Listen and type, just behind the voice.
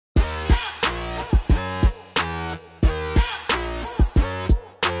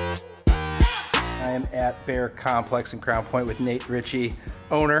I am at Bear Complex in Crown Point with Nate Ritchie,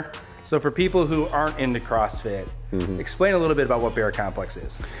 owner. So for people who aren't into CrossFit, explain a little bit about what Bear Complex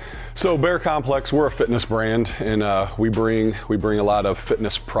is. So Bear Complex, we're a fitness brand, and we bring a lot of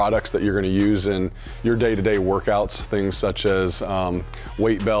fitness products that you're going to use in your day-to-day workouts, things such as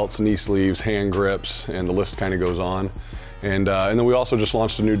weight belts, knee sleeves, hand grips, and the list kind of goes on. And then we also just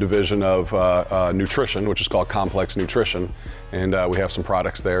launched a new division of nutrition, which is called Komplex Nutrition. And we have some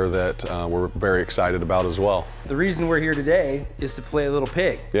products there that we're very excited about as well. The reason we're here today is to play a little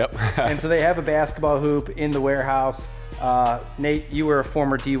pig. Yep. And so they have a basketball hoop in the warehouse. Nate, you were a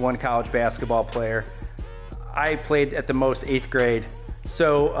former D1 college basketball player. I played at the most 8th grade.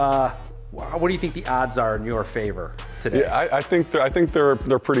 So what do you think the odds are in your favor today? Yeah, I think they're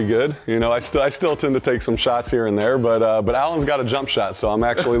pretty good. You know, I still tend to take some shots here and there, but Alan's got a jump shot, so I'm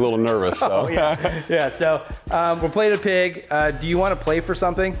actually a little nervous. So. Oh, yeah. Yeah. So we're playing a pig. Do you want to play for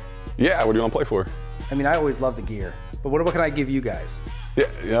something? Yeah. What do you want to play for? I mean, I always love the gear, but what can I give you guys?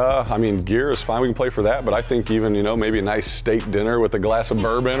 Yeah, I mean, gear is fine, we can play for that, but I think even, you know, maybe a nice steak dinner with a glass of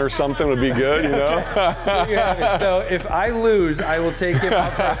bourbon or something would be good, you know? So you have it. So if I lose, I will take him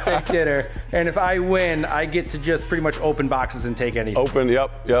out for a steak dinner, and if I win, I get to just pretty much open boxes and take anything. Open,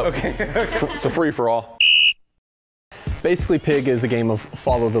 yep. Okay. It's a free-for-all. Basically, pig is a game of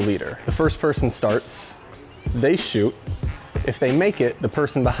follow the leader. The first person starts, they shoot. If they make it, the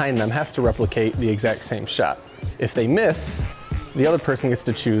person behind them has to replicate the exact same shot. If they miss, the other person gets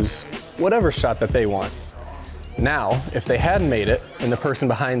to choose whatever shot that they want. Now, if they hadn't made it and the person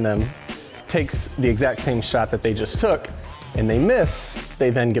behind them takes the exact same shot that they just took and they miss, they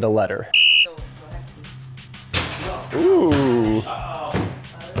then get a letter. Ooh. Uh-oh.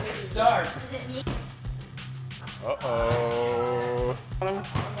 Stars. Uh-oh.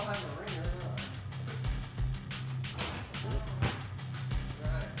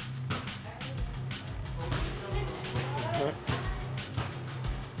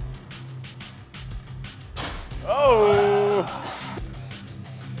 Oh!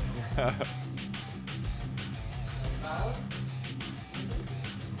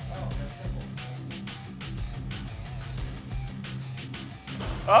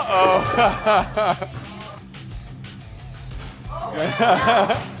 Uh-oh!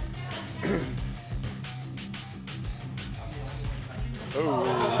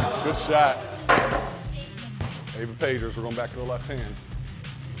 Oh, good shot. 𝗟𝗢𝗖𝗔𝗟, we're going back to the left hand.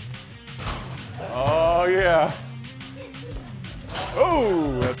 Oh, yeah.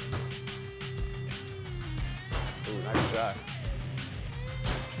 Oh! Oh, nice shot.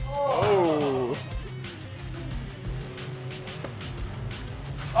 Oh!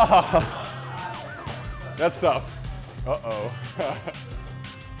 Oh! That's tough. Uh-oh.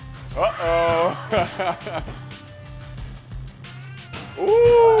 Uh-oh.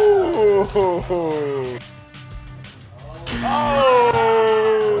 Ooh!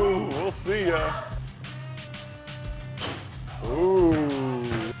 Oh! We'll see ya. Ooh.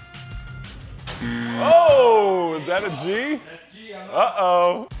 Oh, is that a G? That's G.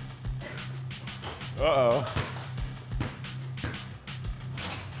 Uh-oh. Uh-oh.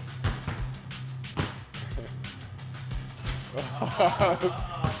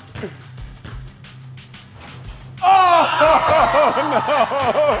 Oh, no!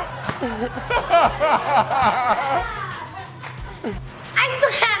 I'm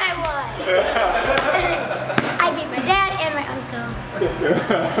glad I won. I beat my dad and my uncle.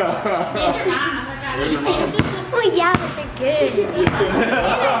 Well, yeah, but they're good. And I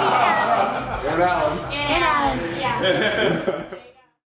beat Alan. And Alan. And Alan. Yeah.